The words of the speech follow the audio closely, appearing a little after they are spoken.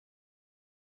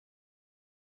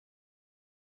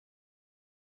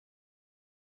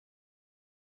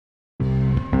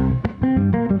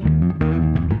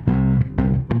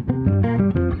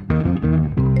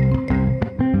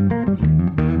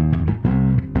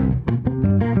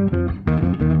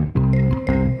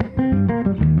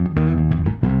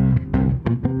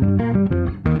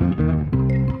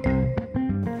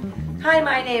Hi,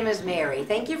 my name is Mary.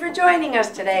 Thank you for joining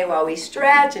us today while we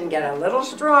stretch and get a little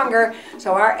stronger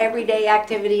so our everyday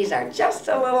activities are just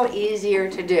a little easier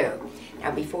to do.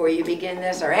 Now, before you begin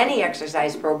this or any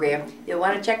exercise program, you'll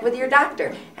want to check with your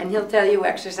doctor, and he'll tell you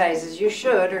exercises you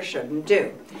should or shouldn't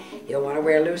do. You'll want to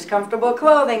wear loose, comfortable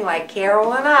clothing like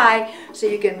Carol and I, so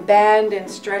you can bend and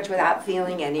stretch without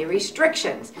feeling any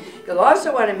restrictions. You'll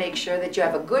also want to make sure that you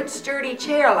have a good, sturdy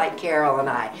chair like Carol and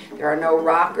I. There are no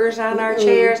rockers on our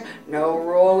chairs, no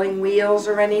rolling wheels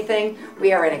or anything.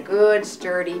 We are in a good,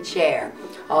 sturdy chair.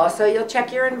 Also, you'll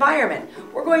check your environment.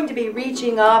 We're going to be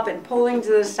reaching up and pulling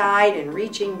to the side and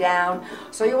reaching down,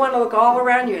 so you want to look all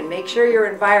around you and make sure your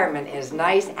environment is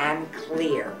nice and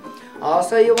clear.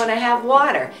 Also, you want to have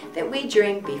water that we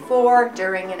drink before,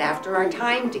 during, and after our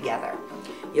time together.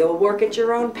 You'll work at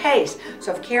your own pace,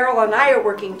 so if Carol and I are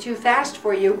working too fast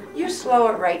for you, you slow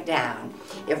it right down.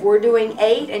 If we're doing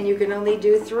 8 and you can only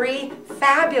do 3,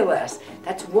 fabulous.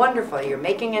 That's wonderful. You're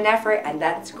making an effort, and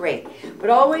that's great. But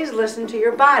always listen to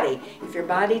your body. If your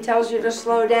body tells you to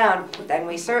slow down, then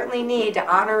we certainly need to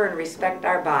honor and respect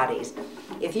our bodies.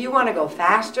 If you want to go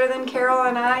faster than Carol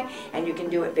and I, and you can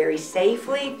do it very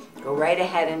safely, go right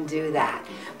ahead and do that.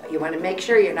 But you want to make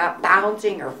sure you're not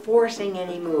bouncing or forcing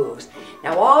any moves.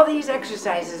 Now, all these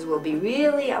exercises will be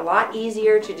really a lot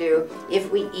easier to do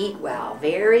if we eat well.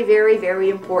 Very, very,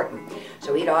 very important.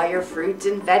 So eat all your fruits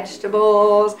and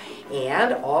vegetables,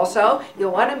 and also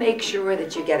you'll want to make sure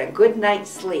that you get a good night's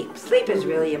sleep. Sleep is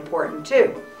really important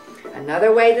too.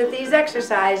 Another way that these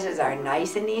exercises are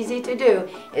nice and easy to do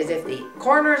is if the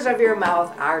corners of your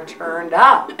mouth are turned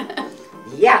up.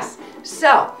 Yes.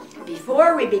 So,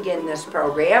 before we begin this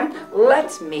program,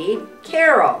 let's meet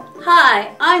Carol.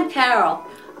 Hi, I'm Carol.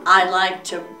 I like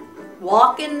to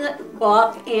walk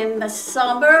in the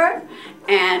summer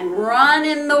and run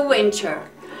in the winter.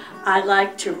 I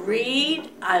like to read,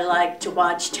 I like to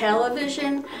watch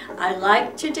television, I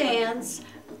like to dance,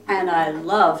 and I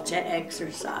love to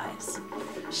exercise.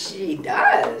 She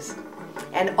does.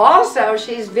 And also,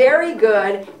 she's very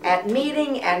good at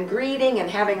meeting and greeting and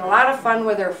having a lot of fun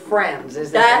with her friends.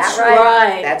 Is that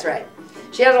right? That's right.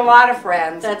 She has a lot of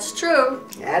friends. That's true.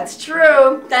 That's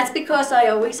true. That's because I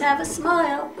always have a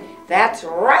smile. That's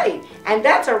right. And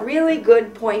that's a really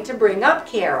good point to bring up,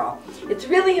 Carol. It's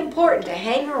really important to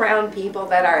hang around people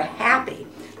that are happy.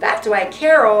 That's why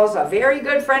Carol's a very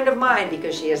good friend of mine,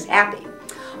 because she is happy.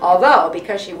 Although,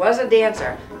 because she was a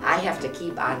dancer, I have to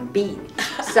keep on beat.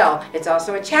 So it's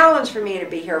also a challenge for me to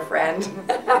be her friend.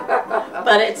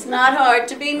 But it's not hard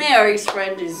to be Mary's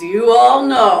friend, as you all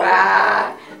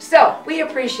know. So we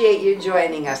appreciate you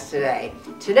joining us today.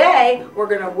 Today, we're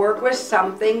going to work with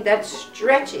something that's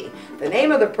stretchy. The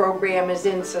name of the program is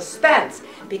in Suspense,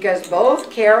 because both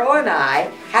Carol and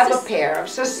I have a pair of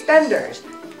suspenders.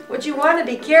 What you want to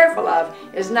be careful of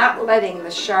is not letting the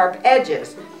sharp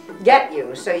edges get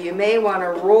you, so you may want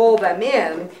to roll them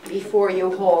in before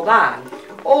you hold on,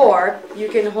 or you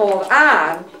can hold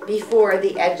on before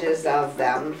the edges of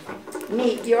them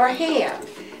meet your hand.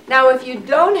 Now, if you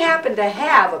don't happen to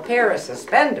have a pair of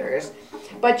suspenders,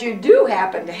 but you do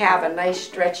happen to have a nice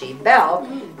stretchy belt,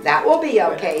 that will be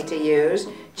okay to use.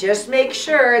 Just make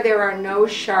sure there are no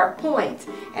sharp points,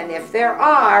 and if there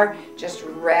are, just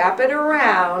wrap it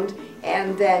around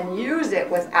and then use it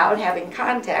without having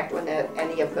contact with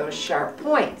any of those sharp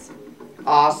points.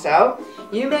 Also,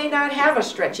 you may not have a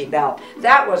stretchy belt.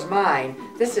 That was mine.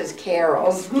 This is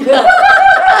Carol's.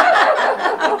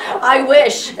 I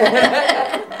wish.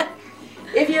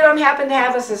 If you don't happen to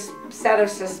have a set of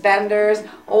suspenders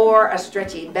or a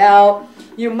stretchy belt,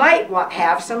 you might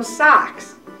have some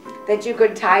socks that you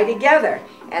could tie together,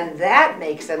 and that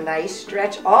makes a nice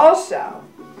stretch also.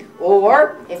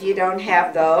 Or, if you don't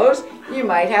have those, you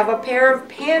might have a pair of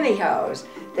pantyhose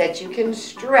that you can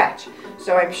stretch.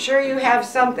 So I'm sure you have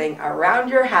something around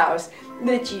your house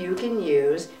that you can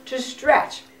use to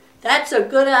stretch. That's a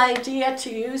good idea,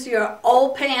 to use your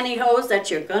old pantyhose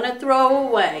that you're going to throw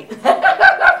away.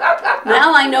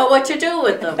 Now I know what to do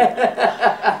with them.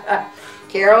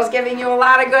 Carol's giving you a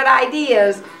lot of good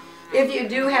ideas. If you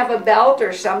do have a belt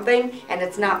or something and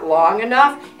it's not long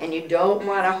enough and you don't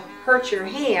want to hurt your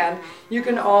hand, you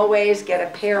can always get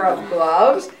a pair of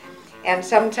gloves, and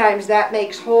sometimes that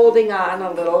makes holding on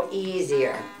a little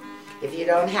easier. If you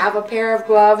don't have a pair of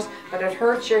gloves but it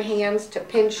hurts your hands to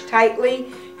pinch tightly,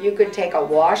 you could take a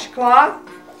washcloth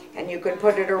and you could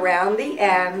put it around the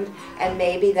end, and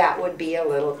maybe that would be a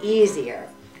little easier.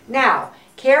 Now,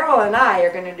 Carol and I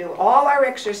are going to do all our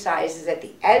exercises at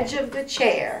the edge of the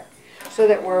chair so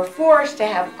that we're forced to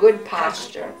have good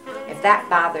posture. If that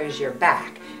bothers your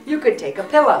back, you could take a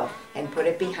pillow and put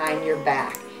it behind your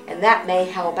back, and that may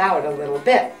help out a little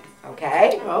bit,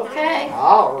 okay? Okay.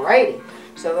 All righty.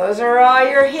 So those are all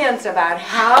your hints about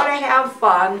how to have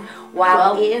fun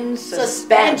while in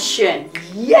suspense. Suspension.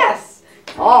 Yes.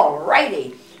 All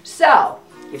righty. So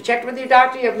you've checked with your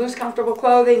doctor. You have loose, comfortable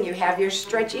clothing. You have your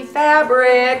stretchy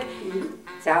fabric.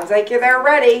 Sounds like they're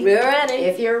ready. We're ready.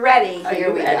 If you're ready, Are here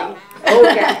you we ready? go.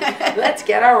 Okay. Let's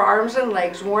get our arms and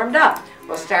legs warmed up.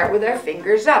 We'll start with our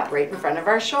fingers up right in front of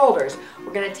our shoulders.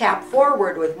 We're going to tap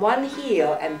forward with one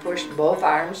heel and push both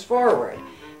arms forward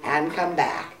and come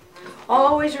back.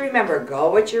 Always remember,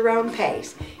 go at your own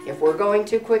pace. If we're going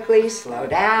too quickly, slow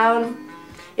down.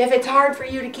 If it's hard for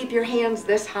you to keep your hands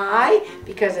this high,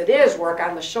 because it is work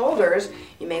on the shoulders,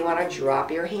 you may want to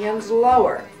drop your hands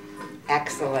lower.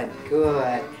 Excellent,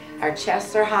 good. Our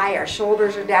chests are high, our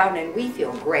shoulders are down, and we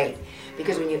feel great.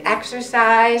 Because when you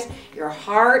exercise, your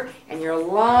heart and your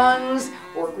lungs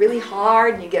work really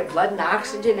hard, and you get blood and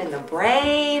oxygen in the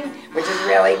brain, which is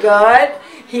really good.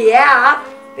 Yeah.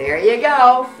 There you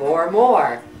go, 4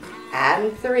 more,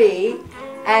 and 3,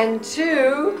 and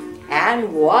 2,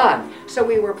 and 1. So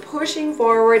we were pushing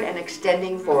forward and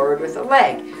extending forward with the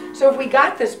leg. So if we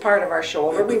got this part of our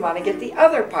shoulder, we want to get the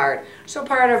other part. So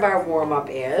part of our warm-up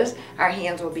is our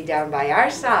hands will be down by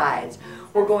our sides.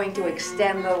 We're going to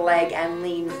extend the leg and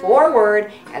lean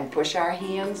forward and push our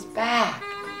hands back.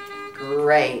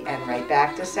 Great, and right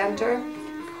back to center.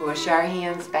 Push our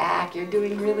hands back. You're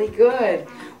doing really good.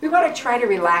 We want to try to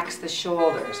relax the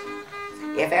shoulders.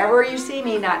 If ever you see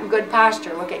me not in good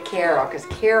posture, look at Carol, because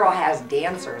Carol has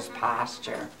dancer's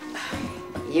posture.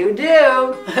 You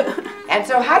do. And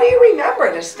so how do you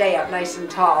remember to stay up nice and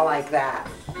tall like that?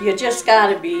 You just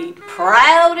got to be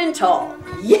proud and tall.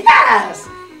 Yes.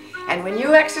 And when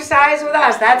you exercise with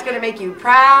us, that's going to make you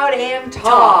proud and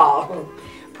tall.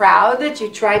 Proud that you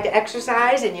tried to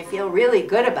exercise and you feel really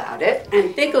good about it.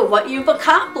 And think of what you've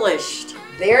accomplished.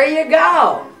 There you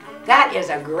go. That is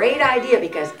a great idea,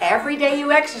 because every day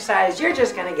you exercise, you're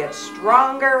just going to get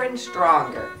stronger and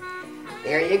stronger.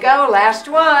 There you go, last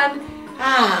one.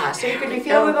 So could you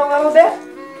feel it a little bit?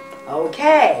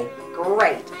 Okay,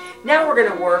 great. Now we're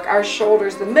going to work our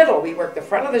shoulders, the middle. We work the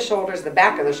front of the shoulders, the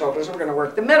back of the shoulders. We're going to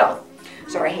work the middle.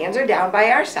 So our hands are down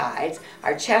by our sides,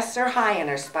 our chests are high, and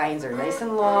our spines are nice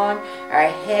and long. Our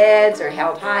heads are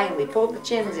held high, and we pull the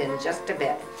chins in just a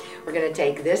bit. We're going to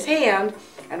take this hand,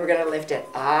 and we're going to lift it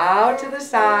out to the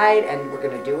side, and we're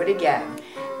going to do it again.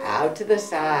 Out to the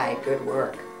side. Good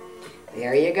work.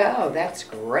 There you go. That's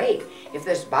great. If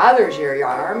this bothers your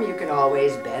arm, you can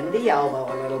always bend the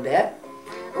elbow a little bit.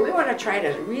 But we want to try to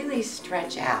really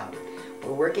stretch out.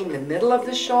 We're working the middle of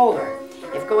the shoulder.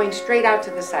 If going straight out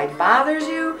to the side bothers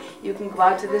you, you can go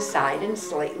out to the side and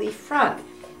slightly front.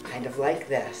 Kind of like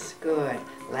this. Good.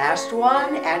 Last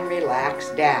one, and relax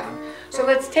down. So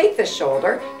let's take the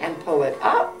shoulder and pull it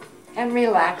up and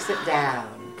relax it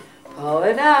down. Pull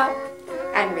it up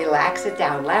and relax it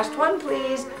down. Last one,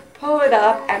 please. Pull it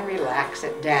up and relax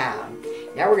it down.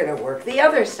 Now we're going to work the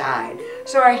other side.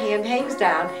 So our hand hangs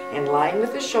down in line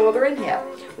with the shoulder and hip.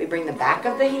 We bring the back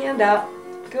of the hand up.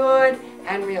 Good.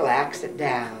 And relax it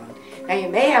down. Now you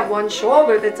may have one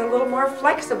shoulder that's a little more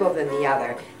flexible than the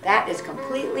other. That is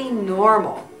completely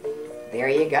normal. There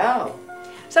you go.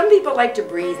 Some people like to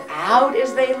breathe out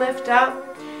as they lift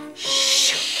up.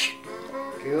 Shh.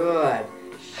 Good.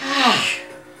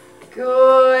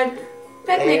 Good.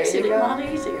 That makes it a lot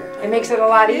easier. It makes it a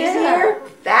lot easier?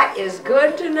 That is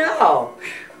good to know.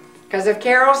 Because if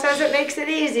Carol says it makes it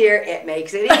easier, it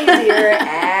makes it easier.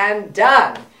 And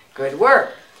done. Good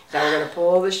work. Now we're going to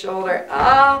pull the shoulder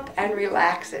up and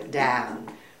relax it down.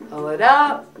 Pull it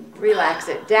up, relax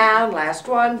it down. Last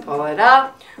one, pull it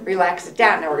up, relax it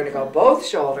down. Now we're going to go both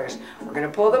shoulders. We're going to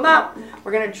pull them up.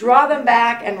 We're going to draw them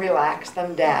back and relax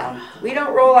them down. We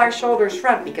don't roll our shoulders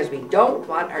front because we don't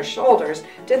want our shoulders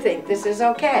to think this is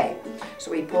okay.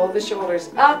 So we pull the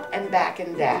shoulders up and back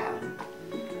and down.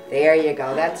 There you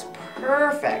go. That's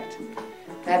perfect.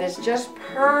 That is just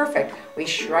perfect. We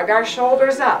shrug our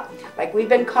shoulders up like we've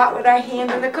been caught with our hand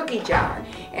in the cookie jar.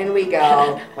 And we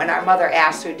go, when our mother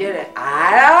asks who did it,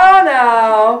 I don't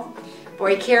know.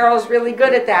 Boy, Carol's really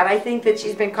good at that. I think that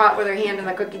she's been caught with her hand in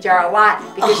the cookie jar a lot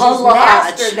because she's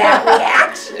mastered that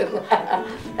reaction.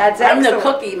 That's excellent. I'm the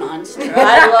cookie monster.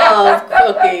 I love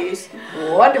cookies.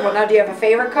 Wonderful. Now, do you have a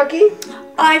favorite cookie?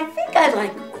 I think I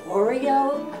like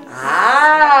Oreo.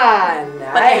 Ah,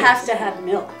 nice. But it has to have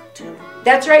milk, too.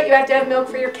 That's right, you have to have milk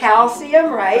for your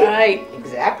calcium, right? Right.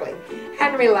 Exactly.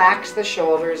 And relax the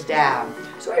shoulders down.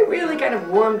 So I really kind of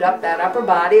warmed up that upper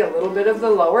body, a little bit of the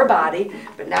lower body,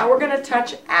 but now we're going to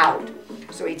touch out.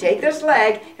 So we take this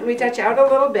leg and we touch out a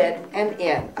little bit and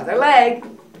in. Other leg.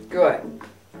 Good.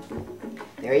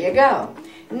 There you go.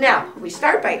 Now, we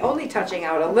start by only touching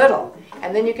out a little,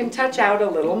 and then you can touch out a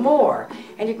little more,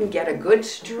 and you can get a good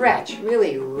stretch,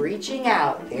 really reaching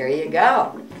out. There you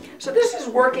go. So this is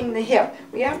working the hip.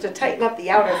 We have to tighten up the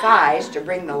outer thighs to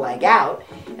bring the leg out,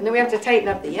 and then we have to tighten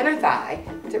up the inner thigh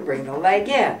to bring the leg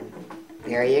in.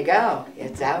 There you go.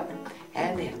 It's out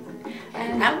and in,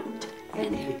 and out,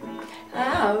 and in,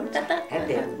 out, and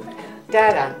in.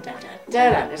 Da-da,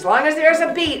 da-da. As long as there's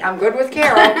a beat, I'm good with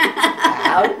Carol.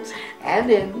 Out,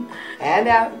 and in, and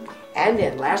out, and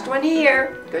in. Last one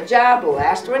here. Good job.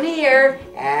 Last one here.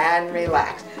 And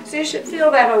relax. So you should feel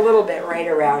that a little bit right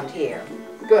around here.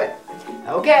 Good.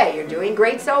 Okay, you're doing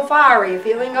great so far. Are you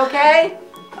feeling okay?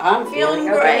 I'm feeling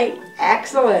great.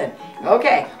 Excellent.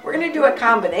 Okay, we're going to do a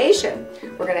combination.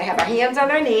 We're going to have our hands on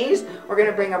our knees. We're going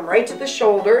to bring them right to the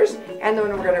shoulders, and then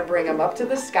we're going to bring them up to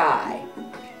the sky.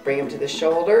 Bring them to the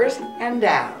shoulders and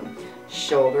down.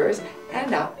 Shoulders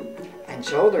and up, and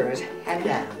shoulders and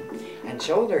down, and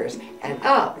shoulders and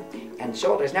up, and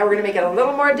shoulders. Now we're going to make it a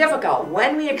little more difficult.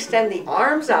 When we extend the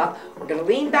arms up, we're going to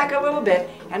lean back a little bit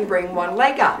and bring one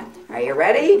leg up. Are you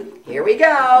ready? Here we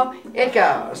go. It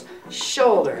goes.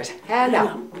 Shoulders and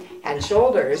up, and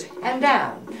shoulders and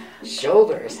down,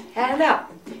 shoulders and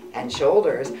up, and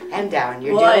shoulders and down.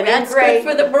 You're doing that's great.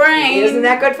 good for the brain. Isn't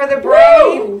that good for the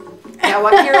brain? Woo! Now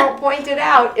what Carol pointed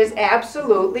out is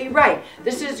absolutely right.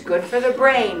 This is good for the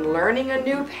brain, learning a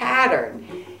new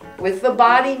pattern with the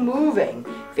body moving.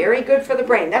 Very good for the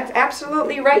brain. That's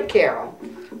absolutely right, Carol.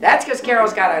 That's because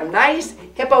Carol's got a nice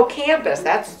hippocampus.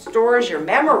 That stores your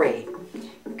memory.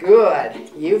 Good.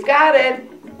 You've got it.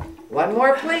 One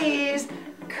more, please.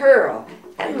 Curl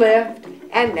and lift.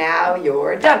 And now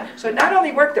you're done. So it not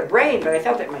only worked the brain, but I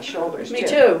felt it in my shoulders, too. Me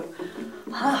too.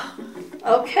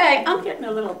 Okay, I'm getting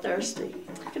a little thirsty.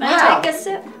 Can I take a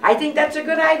sip? I think that's a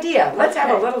good idea. Let's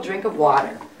have a little drink of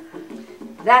water.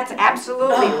 That's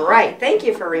absolutely right. Thank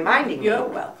you for reminding me. You're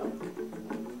welcome.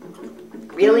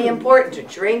 Really important to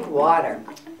drink water.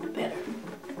 Better.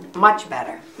 Much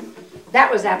better.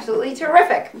 That was absolutely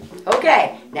terrific.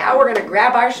 Okay, now we're going to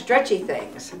grab our stretchy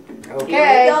things.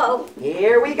 Okay. Here we go.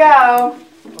 Here we go.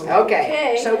 Okay,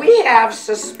 Okay. so we have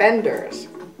suspenders.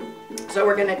 So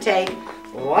we're going to take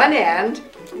one end,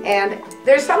 and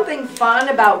there's something fun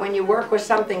about when you work with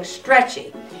something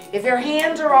stretchy. If your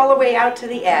hands are all the way out to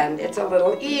the end, it's a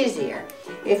little easier.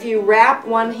 If you wrap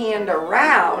one hand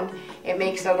around, it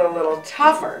makes it a little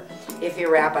tougher. If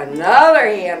you wrap another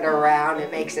hand around,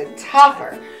 it makes it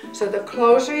tougher. So the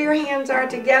closer your hands are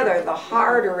together, the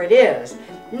harder it is.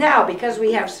 Now, because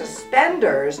we have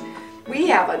suspenders, we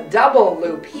have a double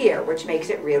loop here, which makes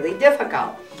it really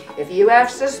difficult. If you have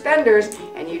suspenders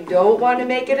and you don't want to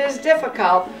make it as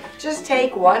difficult, just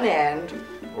take one end,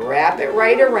 wrap it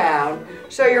right around,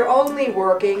 so you're only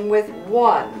working with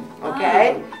one,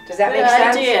 okay? Does that make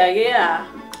sense? Good idea, yeah.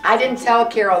 I didn't tell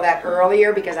Carol that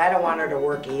earlier because I don't want her to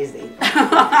work easy.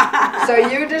 So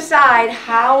you decide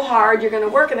how hard you're going to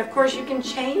work, and of course you can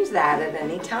change that at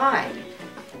any time.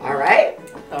 All right?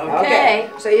 Okay.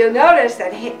 So you'll notice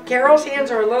that Carol's hands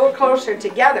are a little closer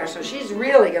together, so she's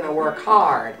really going to work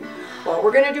hard. What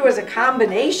we're going to do is a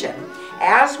combination.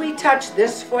 As we touch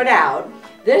this foot out,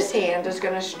 this hand is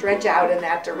going to stretch out in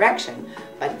that direction,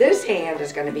 but this hand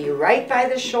is going to be right by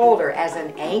the shoulder as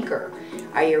an anchor.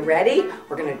 Are you ready?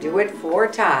 We're going to do it 4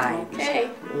 times. Okay.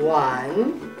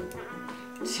 1,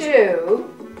 2,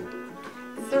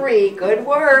 3, good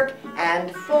work,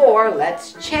 and 4,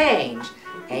 let's change.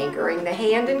 Anchoring the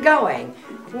hand and going.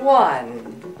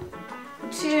 1,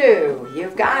 2,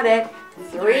 you've got it.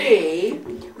 3,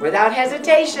 without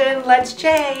hesitation, let's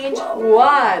change.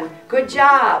 1, good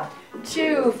job.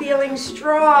 2, feeling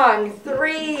strong.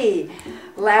 3,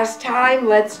 last time,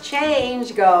 let's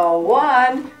change. Go.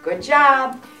 1, good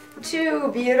job.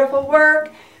 2, beautiful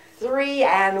work. 3,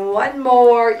 and 1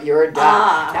 more, you're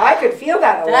done. Now I could feel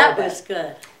that a little bit. That was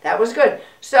good. That was good.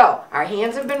 So, our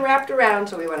hands have been wrapped around,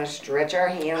 so we want to stretch our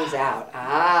hands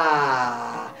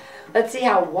out. Let's see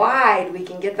how wide we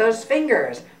can get those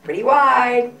fingers. Pretty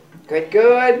wide. Good,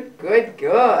 good, good,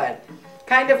 good.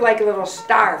 Kind of like a little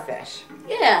starfish.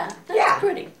 Yeah, that's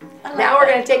pretty. I like Now we're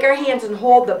that. going to take our hands and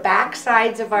hold the back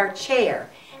sides of our chair.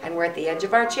 And we're at the edge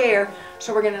of our chair,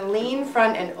 so we're going to lean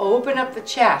front and open up the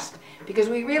chest, because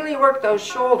we really work those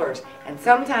shoulders. And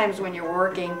sometimes when you're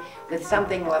working with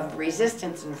something of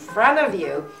resistance in front of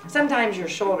you, sometimes your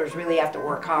shoulders really have to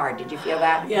work hard. Did you feel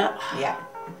that? Yeah. Yeah.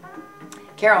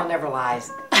 Carol never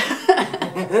lies.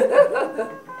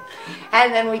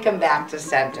 And then we come back to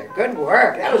center. Good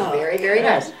work. That was very, very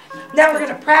nice. Now we're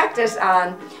going to practice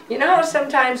on, you know how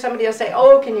sometimes somebody will say,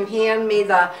 oh, can you hand me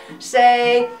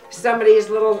say somebody's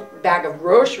little bag of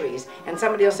groceries, and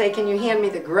somebody will say, can you hand me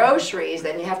the groceries?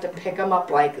 Then you have to pick them up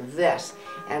like this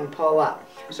and pull up.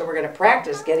 So we're going to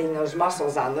practice getting those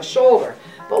muscles on the shoulder.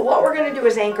 But what we're going to do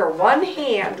is anchor one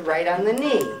hand right on the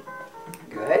knee.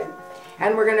 Good.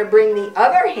 And we're going to bring the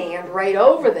other hand right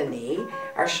over the knee.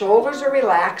 Our shoulders are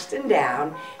relaxed and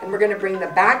down. And we're going to bring the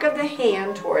back of the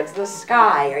hand towards the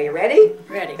sky. Are you ready?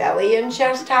 Ready. Belly and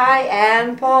chest high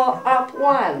and pull up.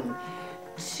 1,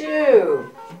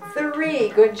 2, 3.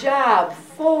 Good job.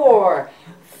 4,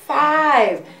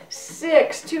 5,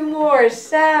 6. 2 more.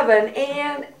 7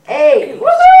 and 8.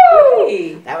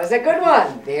 Woohoo! That was a good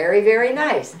one. Very, very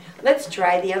nice. Let's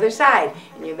try the other side.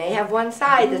 And you may have one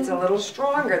side that's a little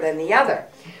stronger than the other.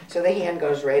 So the hand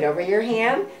goes right over your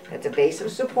hand. That's a base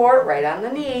of support right on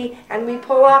the knee. And we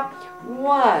pull up.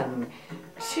 1,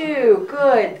 2.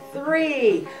 Good.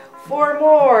 3, 4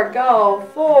 more. Go.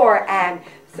 4 and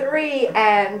 3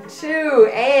 and 2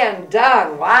 and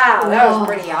done. Wow, that was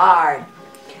pretty hard.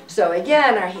 So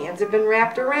again, our hands have been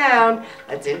wrapped around.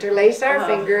 Let's interlace our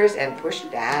fingers and push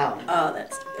down. Oh,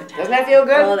 that's good. Doesn't that feel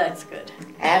good? Oh, that's good.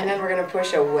 And then we're going to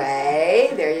push away.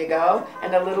 There you go.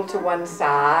 And a little to one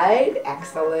side.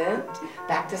 Excellent.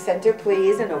 Back to center,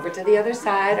 please. And over to the other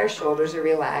side. Our shoulders are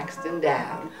relaxed and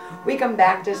down. We come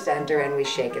back to center and we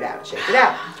shake it out. Shake it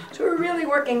out. So we're really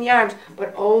working the arms,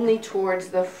 but only towards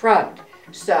the front.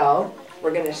 So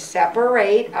we're going to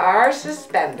separate our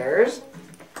suspenders.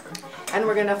 And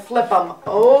we're going to flip them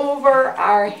over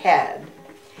our head.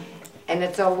 And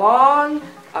it's along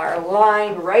our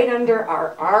line right under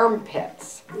our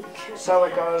armpits. Okay. So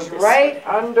it goes right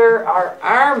under our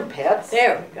armpits.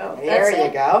 There we go. There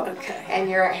you go. Okay. And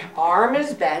your arm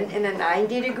is bent in a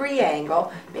 90-degree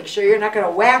angle. Make sure you're not going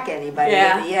to whack anybody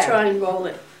at the end. Try and roll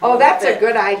it. Oh, that's a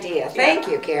good idea. Thank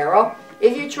you, Carol.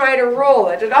 If you try to roll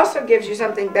it, it also gives you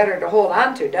something better to hold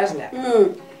on to, doesn't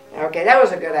it? Okay, that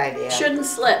was a good idea. Shouldn't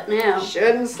slip now.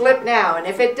 Shouldn't slip now. And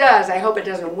if it does, I hope it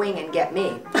doesn't wing and get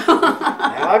me.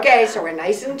 Okay, so we're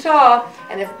nice and tall.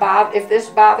 And if this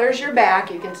bothers your back,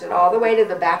 you can sit all the way to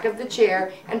the back of the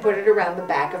chair and put it around the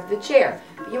back of the chair.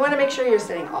 But you want to make sure you're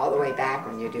sitting all the way back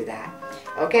when you do that.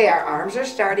 Okay, our arms are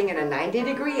starting at a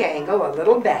 90-degree angle, a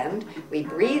little bend. We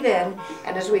breathe in,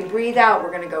 and as we breathe out,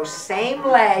 we're going to go same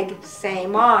leg,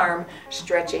 same arm,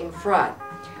 stretching front.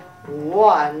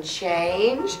 1,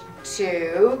 change.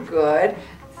 2, good.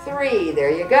 3, there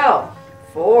you go.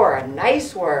 4,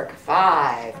 nice work.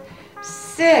 5,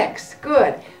 6,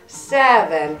 good.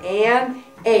 7 and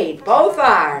 8, both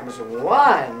arms.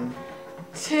 1,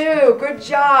 2, good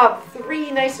job. 3,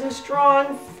 nice and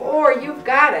strong. 4, you've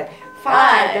got it.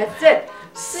 5, that's it.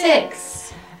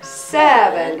 6,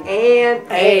 7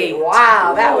 and 8.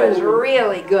 Wow, that was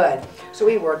really good. So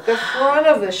we work the front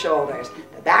of the shoulders,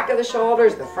 the back of the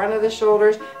shoulders, the front of the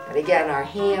shoulders, but again, our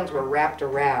hands were wrapped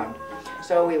around.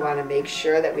 So we want to make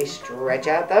sure that we stretch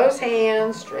out those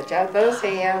hands, stretch out those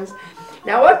hands.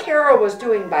 Now what Carol was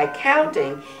doing by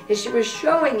counting is she was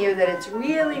showing you that it's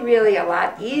really, really a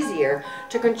lot easier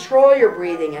to control your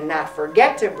breathing and not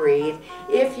forget to breathe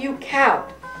if you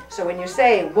count. So when you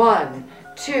say 1,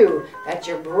 2, that's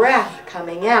your breath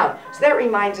coming out. So that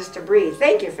reminds us to breathe.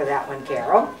 Thank you for that one,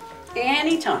 Carol.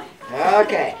 Anytime.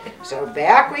 Okay, so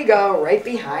back we go, right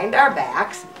behind our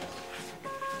backs.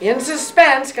 In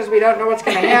suspense, because we don't know what's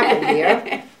going to happen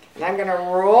here. And I'm going to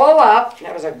roll up.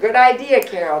 That was a good idea,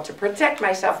 Carol, to protect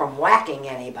myself from whacking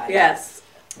anybody. Yes.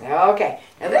 Okay,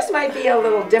 now this might be a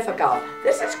little difficult.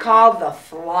 This is called the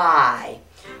fly.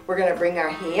 We're going to bring our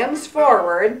hands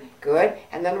forward, good,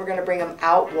 and then we're going to bring them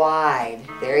out wide.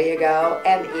 There you go,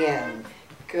 and in.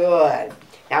 Good.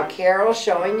 Now Carol's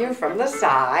showing you from the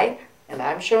side, and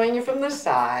I'm showing you from the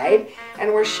side,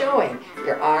 and we're showing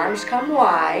your arms come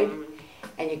wide,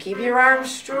 and you keep your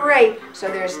arms straight so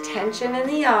there's tension in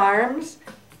the arms.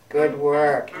 Good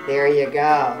work. There you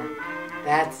go.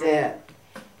 That's it.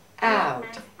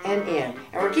 Out and in.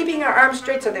 And we're keeping our arms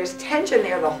straight so there's tension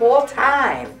there the whole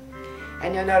time.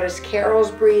 And you'll notice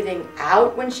Carol's breathing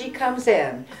out when she comes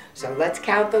in. So let's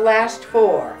count the last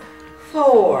 4.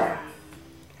 4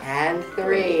 and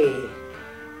 3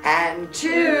 and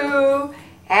 2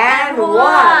 and 1.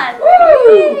 Woo!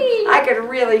 I could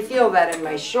really feel that in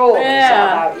my shoulders.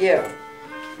 Yeah. How about you?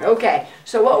 Okay,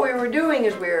 so what we were doing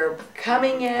is we were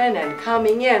coming in and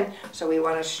coming in, so we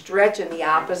want to stretch in the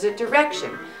opposite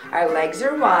direction. Our legs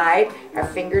are wide, our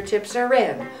fingertips are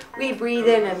in. We breathe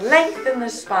in and lengthen the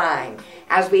spine.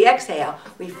 As we exhale,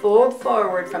 we fold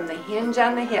forward from the hinge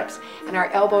on the hips, and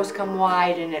our elbows come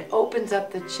wide, and it opens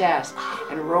up the chest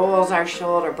and rolls our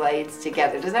shoulder blades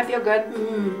together. Doesn't that feel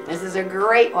good? This is a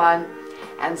great one.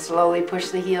 And slowly push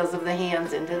the heels of the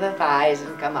hands into the thighs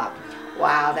and come up.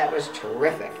 Wow, that was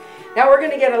terrific. Now we're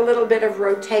going to get a little bit of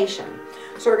rotation.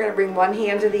 So we're going to bring one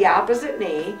hand to the opposite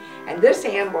knee, and this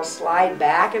hand will slide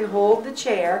back and hold the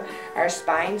chair. Our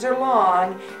spines are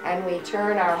long, and we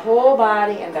turn our whole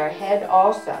body and our head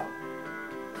also.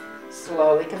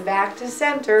 Slowly come back to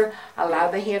center.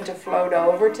 Allow the hand to float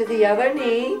over to the other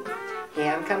knee.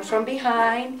 Hand comes from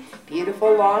behind.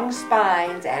 Beautiful long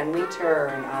spines, and we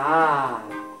turn.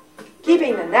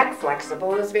 Keeping the neck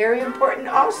flexible is very important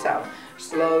also.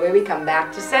 Slowly we come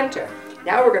back to center.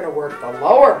 Now we're going to work the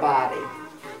lower body.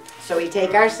 So we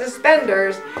take our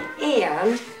suspenders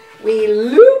and we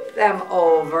loop them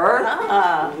over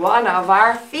one of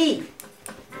our feet.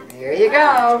 There you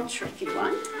go. Tricky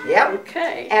one. Yep.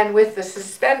 Okay. And with the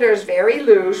suspenders very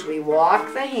loose, we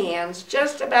walk the hands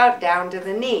just about down to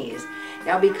the knees.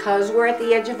 Now because we're at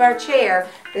the edge of our chair,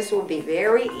 this will be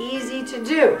very easy to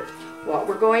do. What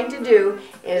we're going to do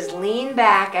is lean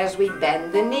back as we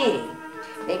bend the knee.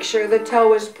 Make sure the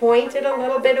toe is pointed a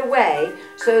little bit away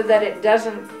so that it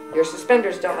doesn't, your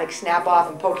suspenders don't like snap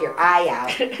off and poke your eye out.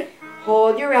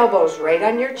 Hold your elbows right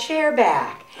on your chair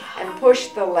back and push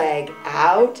the leg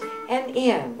out and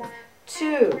in.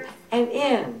 2 and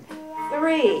in.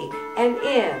 3 and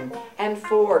in. And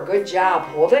 4. Good job.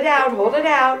 Hold it out, hold it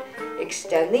out.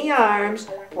 Extend the arms,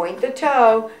 point the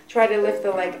toe, try to lift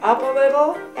the leg up a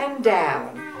little and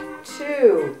down.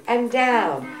 2 and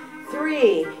down.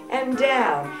 3 and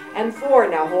down. And 4.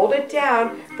 Now hold it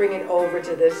down, bring it over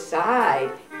to the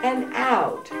side and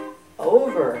out.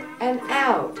 Over and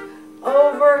out.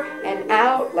 Over and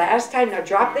out. Last time. Now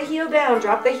drop the heel down,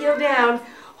 drop the heel down.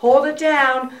 Hold it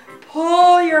down.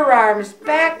 Pull your arms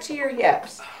back to your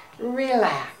hips.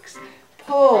 Relax.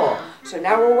 Pull. So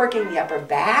now we're working the upper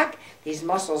back. These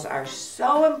muscles are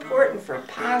so important for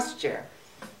posture.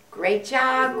 Great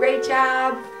job, great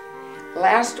job.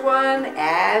 Last one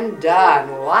and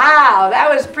done. Wow, that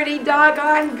was pretty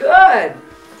doggone good.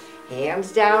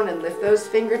 Hands down and lift those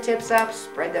fingertips up.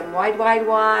 Spread them wide, wide,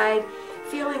 wide.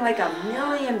 Feeling like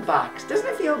 $1,000,000. Doesn't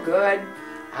it feel good?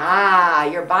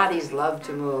 Your bodies love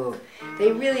to move.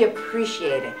 They really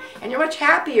appreciate it. And you're much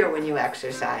happier when you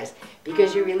exercise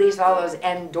because you release all those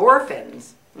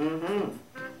endorphins.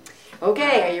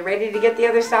 Okay, are you ready to get the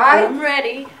other side? I'm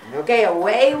ready. Okay,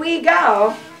 away we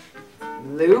go.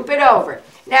 Loop it over.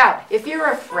 Now, if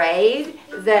you're afraid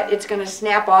that it's going to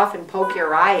snap off and poke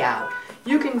your eye out,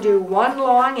 you can do one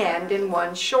long end and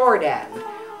one short end.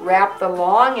 Wrap the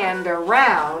long end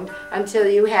around until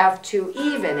you have 2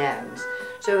 even ends.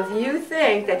 So if you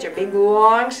think that your big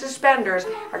long suspenders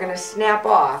are going to snap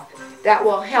off, that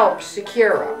will help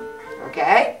secure them.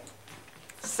 Okay?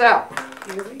 So,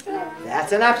 here we go.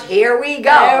 That's enough. Here we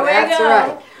go. That's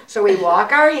right. So we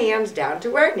walk our hands down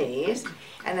to our knees,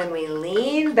 and then we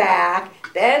lean back,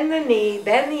 bend the knee,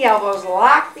 bend the elbows,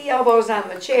 lock the elbows on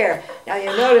the chair. Now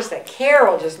you'll notice that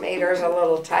Carol just made hers a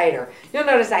little tighter. You'll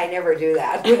notice I never do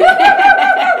that.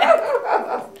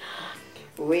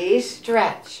 We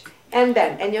stretch and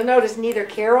bend. And you'll notice neither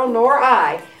Carol nor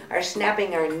I are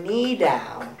snapping our knee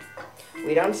down.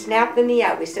 We don't snap the knee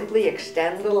out. We simply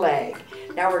extend the leg.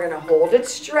 Now we're going to hold it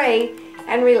straight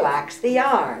and relax the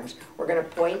arms. We're going to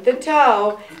point the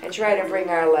toe and try to bring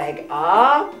our leg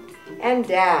up and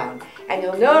down. And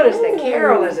you'll notice that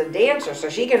Carol is a dancer, so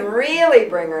she can really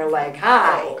bring her leg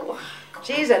high.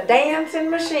 She's a dancing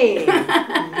machine.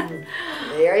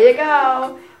 There you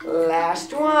go.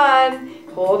 Last one.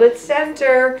 Hold it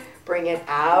center. Bring it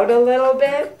out a little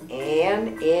bit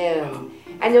and in.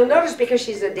 And you'll notice because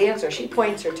she's a dancer, she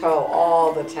points her toe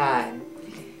all the time.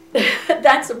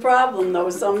 That's a problem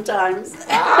though sometimes.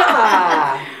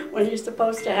 When you're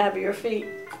supposed to have your feet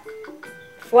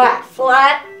flat.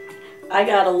 Flat, I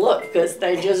gotta look because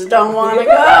they just don't want to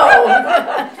go.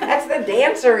 That's the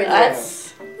dancer in you.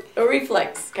 That's a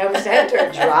reflex. Come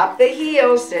center, drop the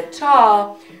heels, sit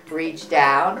tall, reach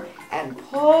down and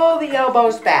pull the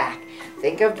elbows back.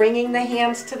 Think of bringing the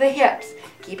hands to the hips,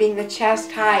 keeping the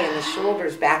chest high and the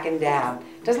shoulders back and down.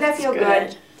 Doesn't that feel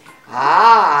good?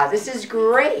 This is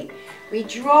great. We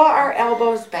draw our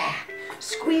elbows back,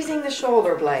 squeezing the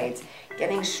shoulder blades,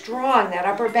 getting strong, that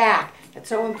upper back. That's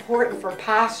so important for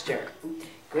posture.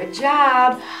 Good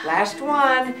job. Last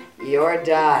one. You're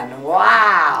done.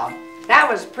 Wow. That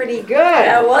was pretty good.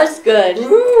 That was good. Woo-wee.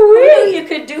 Who knew you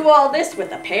could do all this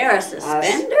with a pair of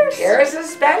suspenders? A pair of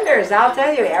suspenders. I'll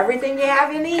tell you, everything you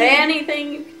have you need.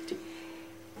 Anything.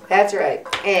 That's right.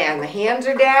 And the hands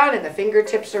are down and the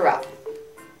fingertips are up.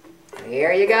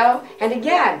 There you go. And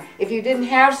again, if you didn't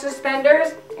have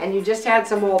suspenders and you just had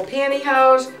some old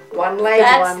pantyhose, one leg,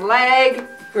 one leg.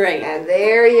 Great. And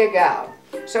there you go.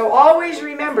 So always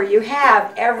remember, you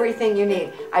have everything you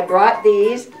need. I brought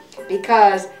these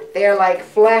because they're like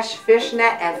flesh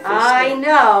fishnet, and I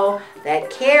know that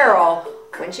Carol,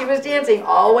 when she was dancing,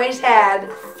 always had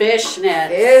fishnets.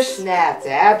 Fishnets,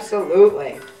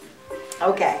 absolutely.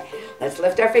 Okay, let's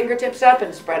lift our fingertips up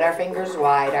and spread our fingers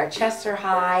wide. Our chests are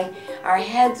high, our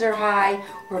heads are high.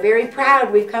 We're very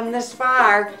proud we've come this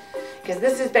far because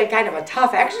this has been kind of a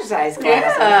tough exercise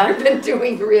class. Yeah. We've been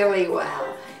doing really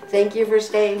well. Thank you for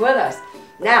staying with us.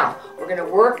 Now, we're going to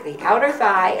work the outer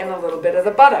thigh and a little bit of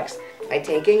the buttocks by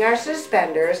taking our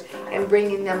suspenders and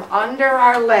bringing them under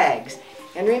our legs.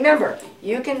 And remember,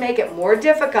 you can make it more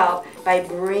difficult by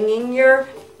bringing your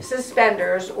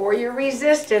suspenders or your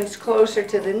resistance closer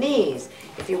to the knees.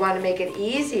 If you want to make it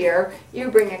easier,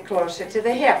 you bring it closer to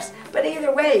the hips. But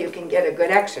either way, you can get a good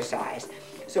exercise.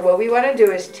 So what we want to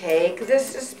do is take the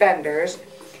suspenders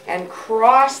and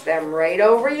cross them right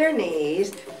over your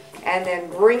knees, and then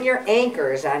bring your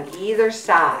anchors on either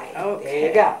side. Okay. There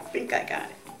you go. I think I got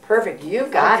it. Perfect, you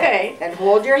got Okay. it. Then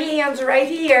hold your hands right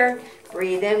here.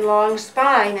 Breathe in, long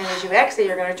spine, and as you exhale,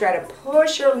 you're going to try to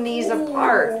push your knees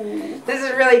apart. This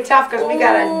is really tough because we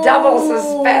got a double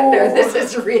suspender. This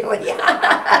is really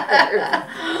hard.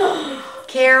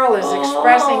 Carol is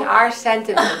expressing our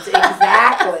sentiments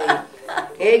exactly.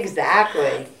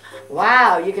 Exactly.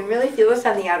 Wow, you can really feel this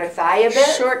on the outer thigh a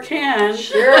bit? Sure can.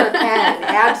 Sure can,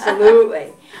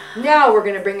 absolutely. Now we're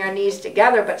going to bring our knees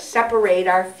together but separate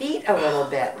our feet a little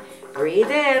bit.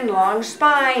 Breathe in, long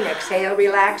spine. Exhale,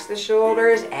 relax the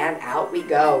shoulders, and out we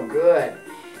go. Good.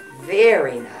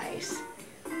 Very nice.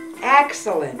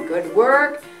 Excellent. Good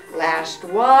work. Last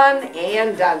one,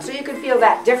 and done. So you can feel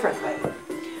that differently.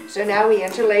 So now we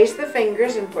interlace the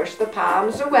fingers and push the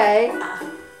palms away.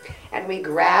 And we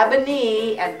grab a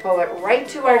knee and pull it right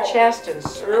to our chest and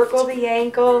circle the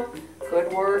ankle.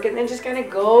 Good work. And then just kind of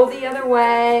go the other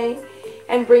way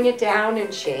and bring it down and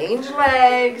change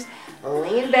legs.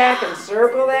 Lean back and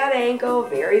circle that ankle.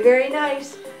 Very, very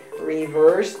nice.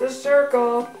 Reverse the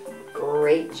circle.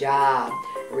 Great job.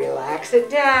 Relax it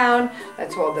down.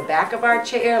 Let's hold the back of our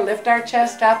chair, lift our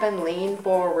chest up, and lean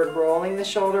forward, rolling the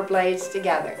shoulder blades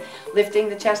together. Lifting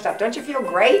the chest up. Don't you feel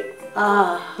great?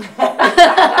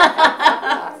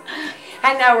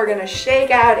 And now we're going to shake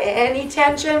out any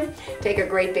tension. Take a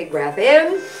great big breath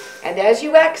in. And as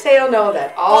you exhale, know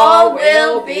that all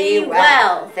will be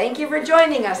well. Thank you for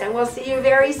joining us, and we'll see you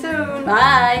very soon.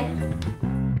 Bye.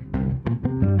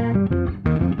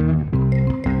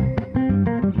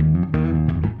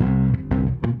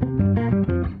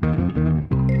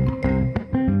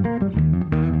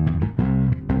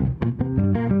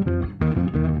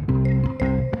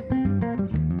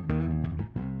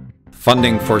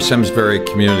 Funding for Simsbury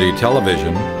Community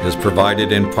Television is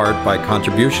provided in part by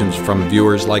contributions from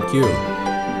viewers like you.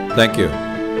 Thank you.